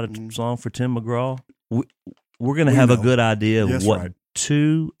today and write a song for Tim McGraw. We're going to We have a know. good idea of Yes, what right.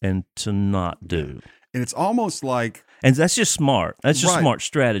 to and to not do. And it's almost like And that's just smart. That's just Right. smart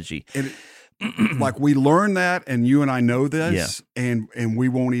strategy. like we learn that, and you and I know this, and we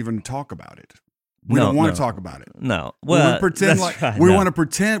won't even talk about it. We No, don't want no. to talk about it. No, We want well, to pretend that's like right, we no. want to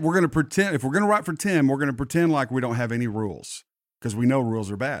pretend. We're going to pretend if we're going to write for Tim, we're going to pretend like we don't have any rules because we know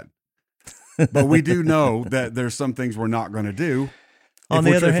rules are bad. But we do know that there's some things we're not going to do. On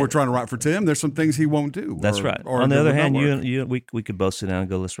the other if hand- we're trying to write for Tim, there's some things he won't do. That's or- right. or On the that other would not hand, work. we could both sit down and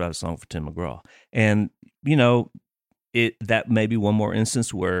go, let's write a song for Tim McGraw. And, that may be one more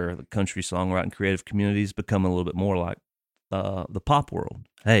instance where the country songwriting creative communities become a little bit more like the pop world.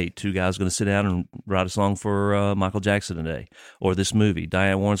 Hey, two guys going to sit down and write a song for Michael Jackson today, or this movie.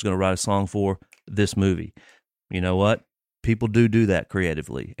 Diane Warren's going to write a song for this movie. You know what? People do that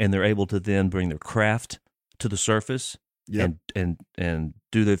creatively, and they're able to then bring their craft to the surface. Yep. And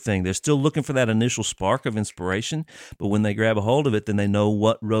do their thing. They're still looking for that initial spark of inspiration, but when they grab a hold of it, then they know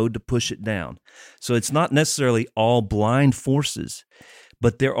what road to push it down. So it's not necessarily all blind forces,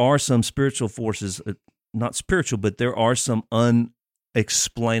 but there are some spiritual forces, not spiritual, but there are some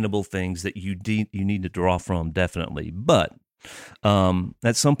unexplainable things that you need to draw from, definitely. But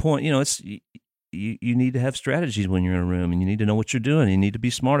at some point, it's you need to have strategies when you're in a room, and you need to know what you're doing. You need to be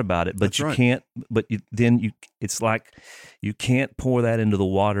smart about it, but That's you right. can't. But it's like you can't pour that into the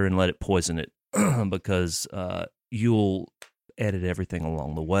water and let it poison it, because you'll edit everything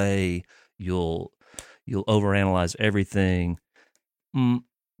along the way. You'll overanalyze everything.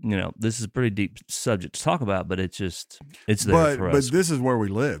 This is a pretty deep subject to talk about, but it's there for us. But this is where we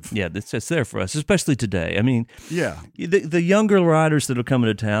live. Yeah, it's there for us, especially today. I mean, Yeah. the younger riders that are coming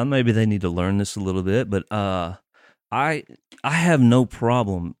to town, maybe they need to learn this a little bit. But I have no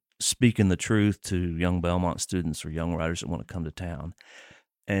problem speaking the truth to young Belmont students or young riders that want to come to town,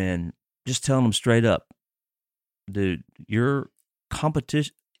 and just telling them straight up, dude, the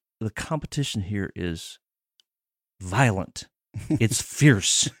competition here is violent. It's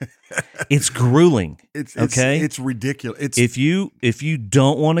fierce. It's grueling. It's ridiculous. It's If you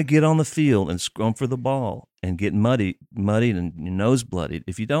don't want to get on the field and scrum for the ball and get muddied and your nose bloodied,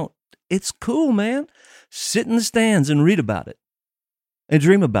 if you don't, it's cool, man. Sit in the stands and read about it and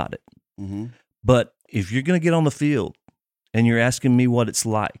dream about it. Mhm. But if you're going to get on the field and you're asking me what it's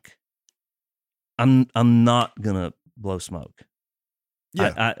like, I'm not going to blow smoke.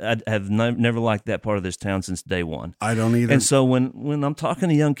 Yeah. I have never liked that part of this town since day one. I don't either. And so when I'm talking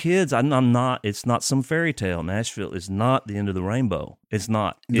to young kids, I'm not. It's not some fairy tale. Nashville is not the end of the rainbow. It's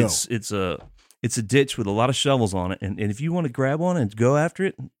not. No. It's a ditch with a lot of shovels on it. And if you want to grab one and go after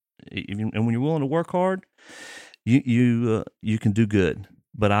it, and when you're willing to work hard, you can do good.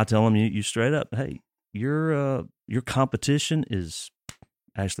 But I tell them you straight up, hey, your competition is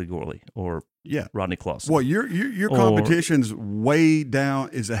Ashley Gorley or yeah. Rodney Clausen. Well, your Or- competition's way down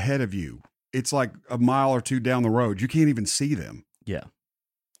is ahead of you. It's like a mile or two down the road. You can't even see them. Yeah.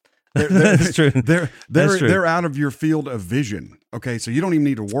 That's true. They're That's true. they're out of your field of vision. Okay, so you don't even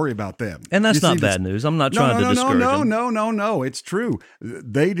need to worry about them. And that's You not see bad this- news. I'm not trying to discourage them. No. It's true.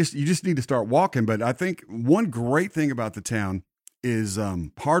 You just need to start walking. But I think one great thing about the town is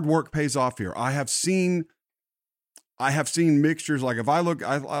hard work pays off here. I have seen mixtures. Like if I look,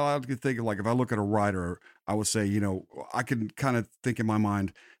 I like to think of like if I look at a rider, I would say, I can kind of think in my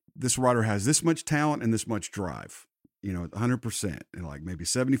mind, this rider has this much talent and this much drive. 100%, and like maybe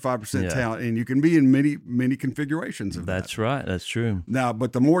 75% Yeah. talent, and you can be in many, many configurations of That's that. right. That's true. Now,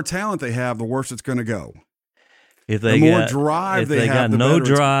 but the more talent they have, the worse it's going to go. If they The more got, drive if they have, got the no better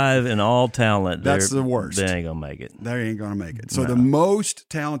it's- drive and all talent, That's they're- the worst. They ain't gonna make it. They ain't going to make it. So No. the most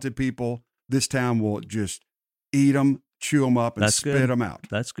talented people, this town will just eat them, chew them up, and That's spit good. them out.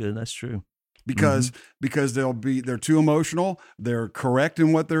 That's good. That's true. Because they're too emotional. They're correct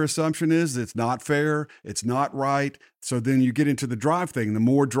in what their assumption is. It's not fair. It's not right. So then you get into the drive thing. The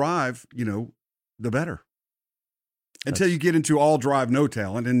more drive, the better. Until you get into all drive, no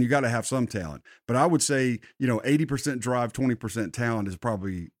talent, and you got to have some talent. But I would say, 80% drive, 20% talent is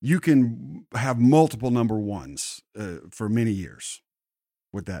probably, you can have multiple number ones for many years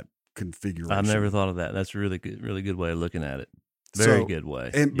with that configuration. I've never thought of that. That's a really good way of looking at it. Very good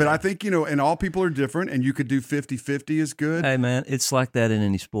way. But Yeah. I think, and all people are different, and you could do 50-50 is good. Hey man, it's like that in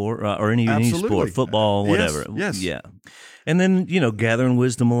any sport or any Absolutely. sport, football, Yes, whatever. yes. Yeah. And then, gathering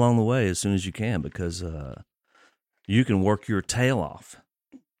wisdom along the way as soon as you can, because you can work your tail off.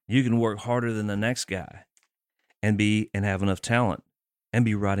 You can work harder than the next guy and have enough talent and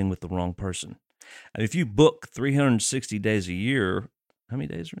be riding with the wrong person. And if you book 360 days a year, how many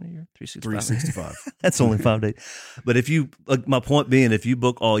days are in a year? 365. That's only 5 days. But if you, my point being, if you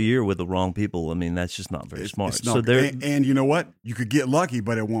book all year with the wrong people, I mean, that's just not very smart. It's not, so there, and you know what? You could get lucky,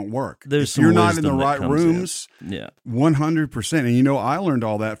 but it won't work. There's if you're not in the wisdom that right comes rooms, yeah, 100%. And you know, I learned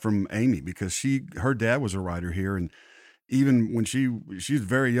all that from Amy because her dad was a writer here, and even when she was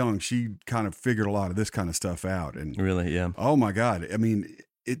very young, she kind of figured a lot of this kind of stuff out. And really, yeah. oh my God, I mean,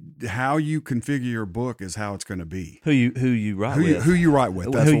 how you configure your book is how it's going to be. Who you write with. Who you write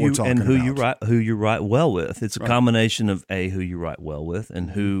with. That's what we're talking about. And who you write well with. It's a combination of who you write well with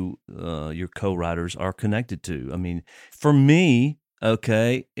and who your co-writers are connected to. I mean, for me,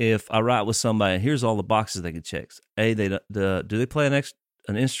 okay, if I write with somebody, here's all the boxes they can check. A, do they play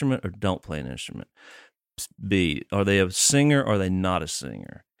an instrument or don't play an instrument? B, are they a singer or are they not a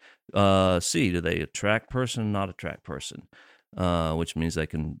singer? C, do they a track person, not a track person? Which means they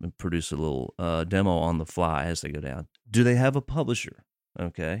can produce a little demo on the fly as they go down. Do they have a publisher?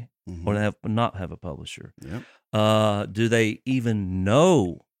 Okay, or they not have a publisher? Yep. Do they even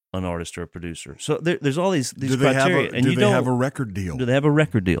know an artist or a producer? So there's all these do criteria. Do they have a record deal? Do they have a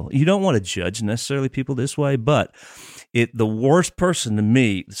record deal? You don't want to judge necessarily people this way, but the worst person to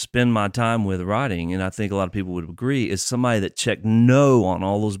me to spend my time with writing, and I think a lot of people would agree, is somebody that checked no on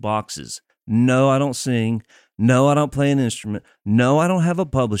all those boxes. No, I don't sing. No, I don't play an instrument. No, I don't have a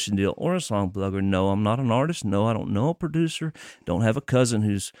publishing deal or a song plugger. No, I'm not an artist. No, I don't know a producer. Don't have a cousin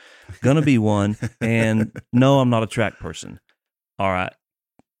who's going to be one. And no, I'm not a track person. All right.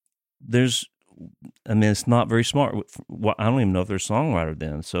 It's not very smart. I don't even know if they're a songwriter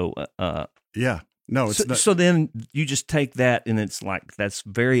then. So, yeah. No, it's not. So then you just take that and it's like that's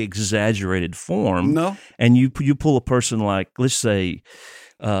very exaggerated form. No. And you pull a person like, let's say,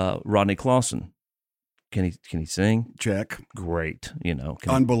 Rodney Clawson. Can he sing? Check. Great.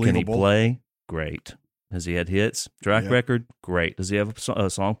 Unbelievable. Can he play? Great. Has he had hits? Track record? Great. Does he have a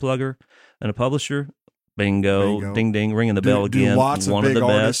song plugger and a publisher? Bingo. Ding, ding. Ringing the bell again. One of the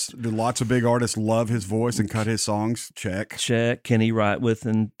best. Do lots of big artists love his voice and cut his songs? Check. Can he write with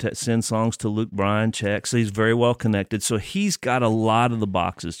and send songs to Luke Bryan? Check. So he's very well connected. So he's got a lot of the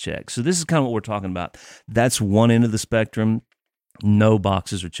boxes checked. So this is kind of what we're talking about. That's one end of the spectrum. No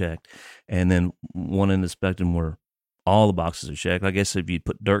boxes are checked. And then one end of the spectrum where all the boxes are checked. I guess if you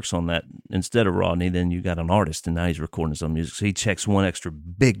put Dierks on that instead of Rodney, then you got an artist, and now he's recording his own music. So he checks one extra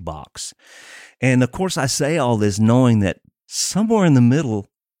big box. And of course, I say all this knowing that somewhere in the middle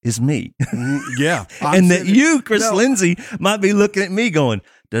is me. Yeah. And that you, Chris Lindsay, might be looking at me going,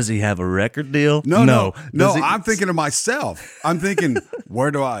 does he have a record deal? No. I'm thinking of myself. I'm thinking, where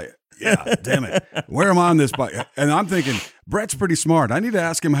do I... Yeah, damn it. Where am I on this bike? And I'm thinking, Brett's pretty smart. I need to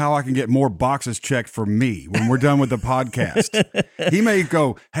ask him how I can get more boxes checked for me when we're done with the podcast. He may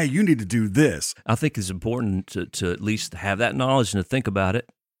go, hey, you need to do this. I think it's important to at least have that knowledge and to think about it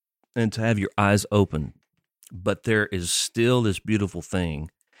and to have your eyes open. But there is still this beautiful thing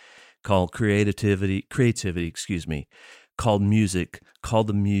called creativity, called music, called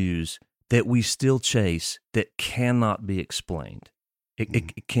the muse, that we still chase that cannot be explained.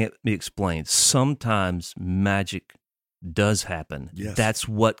 It can't be explained. Sometimes magic does happen. Yes. That's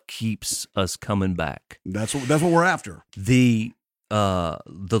what keeps us coming back. That's what we're after. The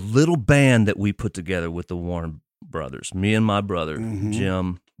little band that we put together with the Warren brothers, me and my brother,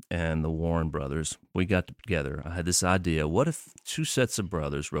 Jim, and the Warren brothers, we got together. I had this idea. What if two sets of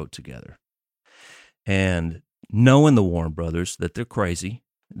brothers wrote together? And knowing the Warren brothers, that they're crazy,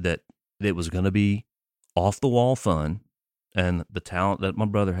 that it was going to be off the wall fun, and the talent that my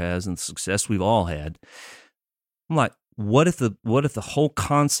brother has and the success we've all had, I'm like, what if the whole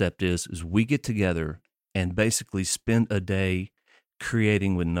concept is we get together and basically spend a day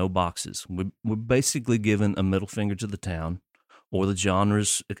creating with no boxes? We're basically giving a middle finger to the town or the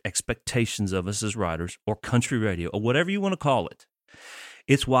genre's expectations of us as writers or country radio or whatever you want to call it.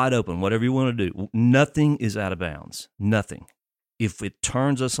 It's wide open, whatever you want to do. Nothing is out of bounds. Nothing. If it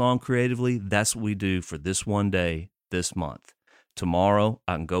turns us on creatively, that's what we do for this one day, this month. Tomorrow,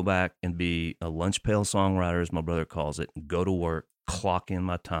 I can go back and be a lunch pail songwriter, as my brother calls it, and go to work, clock in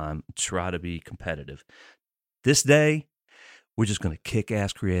my time, try to be competitive. This day, we're just going to kick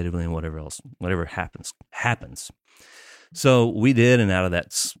ass creatively, and whatever happens. So we did, and out of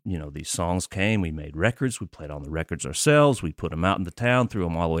that, these songs came. We made records. We played on the records ourselves. We put them out in the town, threw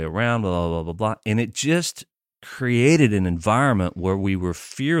them all the way around, blah, blah, blah, blah, blah. And it just created an environment where we were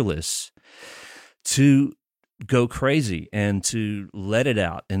fearless to go crazy and to let it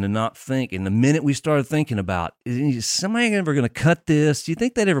out and to not think. And the minute we started thinking about, is somebody ever going to cut this? Do you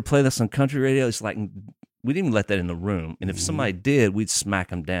think they'd ever play this on country radio? It's like, we didn't even let that in the room. And if somebody did, we'd smack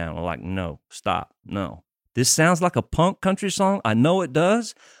them down. We're like, no, stop, no. This sounds like a punk country song. I know it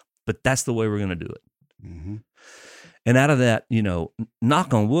does, but that's the way we're going to do it. Mm-hmm. And out of that,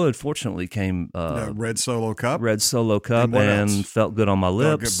 knock on wood, fortunately came Red Solo Cup. Red Solo Cup and Felt Good on My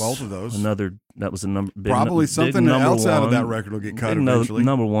Lips. Felt good, both of those. That was a number. Probably something else out of that record will get cut eventually.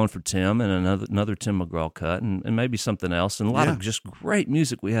 Number one for Tim, and another Tim McGraw cut, and maybe something else, and a lot of just great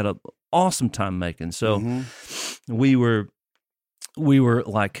music. We had an awesome time making. So we were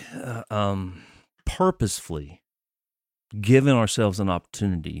like purposefully giving ourselves an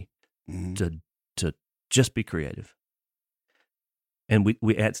opportunity to just be creative. And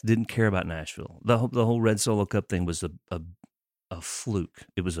we didn't care about Nashville. The whole Red Solo Cup thing was a fluke.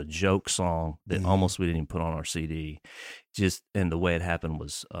 It was a joke song that almost we didn't even put on our CD. And the way it happened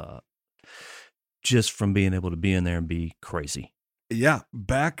was just from being able to be in there and be crazy. Yeah,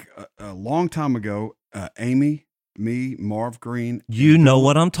 back a long time ago, Amy, me, Marv Green. You know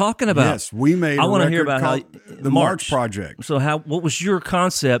what I'm talking about. Yes, we made. I want to hear about the March Project. So what was your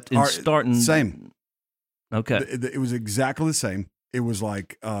concept in starting? Same. Okay, it was exactly the same. It was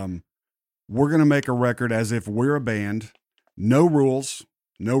like, we're going to make a record as if we're a band. No rules.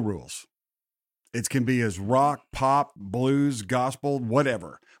 It can be as rock, pop, blues, gospel,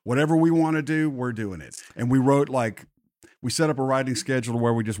 whatever. Whatever we want to do, we're doing it. And we wrote we set up a writing schedule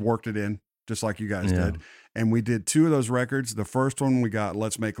where we just worked it in, just like you guys did. And we did 2 of those records. The first one, we got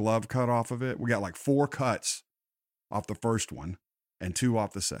Let's Make Love cut off of it. We got 4 cuts off the first one and 2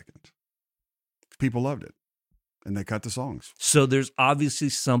 off the second. People loved it. And they cut the songs. So there's obviously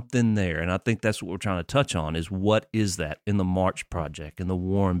something there, and I think that's what we're trying to touch on, is what is that in the March Project, in the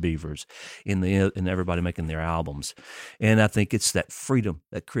Warren Beavers, in everybody making their albums. And I think it's that freedom,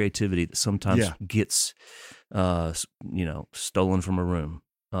 that creativity that sometimes gets stolen from a room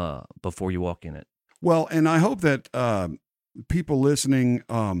before you walk in it. Well, and I hope that people listening,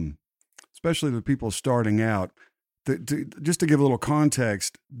 especially the people starting out, just to give a little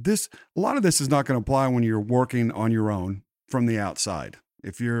context, a lot of this is not going to apply when you're working on your own from the outside.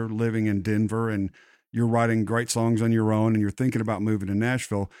 If you're living in Denver and you're writing great songs on your own and you're thinking about moving to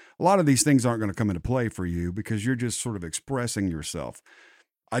Nashville, a lot of these things aren't going to come into play for you because you're just sort of expressing yourself.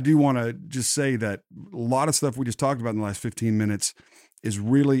 I do want to just say that a lot of stuff we just talked about in the last 15 minutes is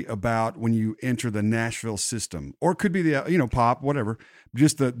really about when you enter the Nashville system, or it could be the, pop, whatever,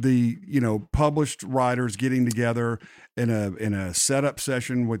 just the published writers getting together in a setup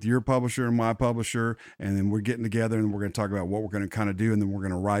session with your publisher and my publisher. And then we're getting together and we're going to talk about what we're going to kind of do. And then we're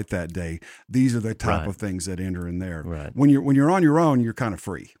going to write that day. These are the type of things that enter in there. Right. When you're on your own, you're kind of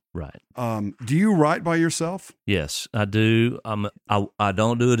free. Right. Do you write by yourself? Yes, I do. I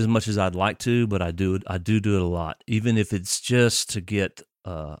don't do it as much as I'd like to, but I do it a lot, even if it's just to get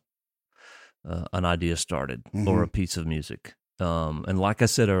an idea started or a piece of music. And like I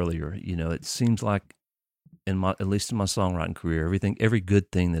said earlier, it seems like at least in my songwriting career, every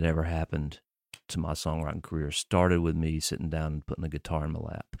good thing that ever happened to my songwriting career started with me sitting down and putting a guitar in my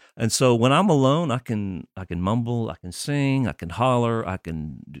lap. And so when I'm alone, I can mumble, I can sing, I can holler, I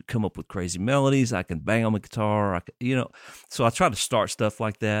can come up with crazy melodies, I can bang on the guitar, So I try to start stuff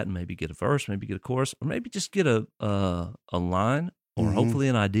like that and maybe get a verse, maybe get a chorus, or maybe just get a line, or hopefully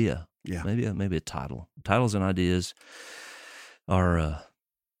an idea. Yeah, maybe a title. Titles and ideas are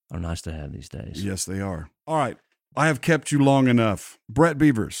nice to have these days. Yes, they are. All right, I have kept you long enough, Brett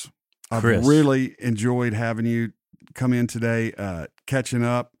Beavers. I've really enjoyed having you come in today, catching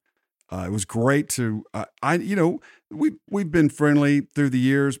up. It was great to, we've been friendly through the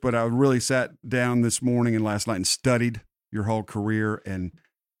years, but I really sat down this morning and last night and studied your whole career, and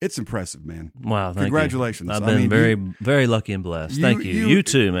it's impressive, man. Wow, congratulations! I've been very, very lucky and blessed. Thank you. You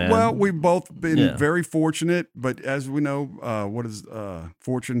too, man. Well, we've both been very fortunate, but as we know, what is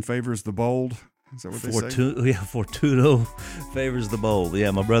fortune favors the bold. Is that what they say? Yeah, Fortuno favors the bold. Yeah,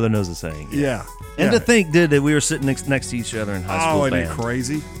 my brother knows the saying. Yeah. And to think, that we were sitting next to each other in high school band. Oh, isn't it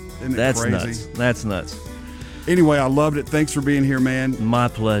crazy? That's nuts. That's nuts. Anyway, I loved it. Thanks for being here, man. My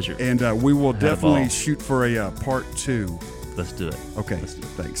pleasure. And we will definitely shoot for a part 2. Let's do it. Okay.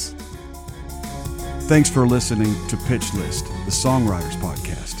 Thanks. Thanks for listening to Pitch List, the Songwriters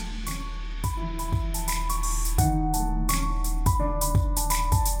Podcast.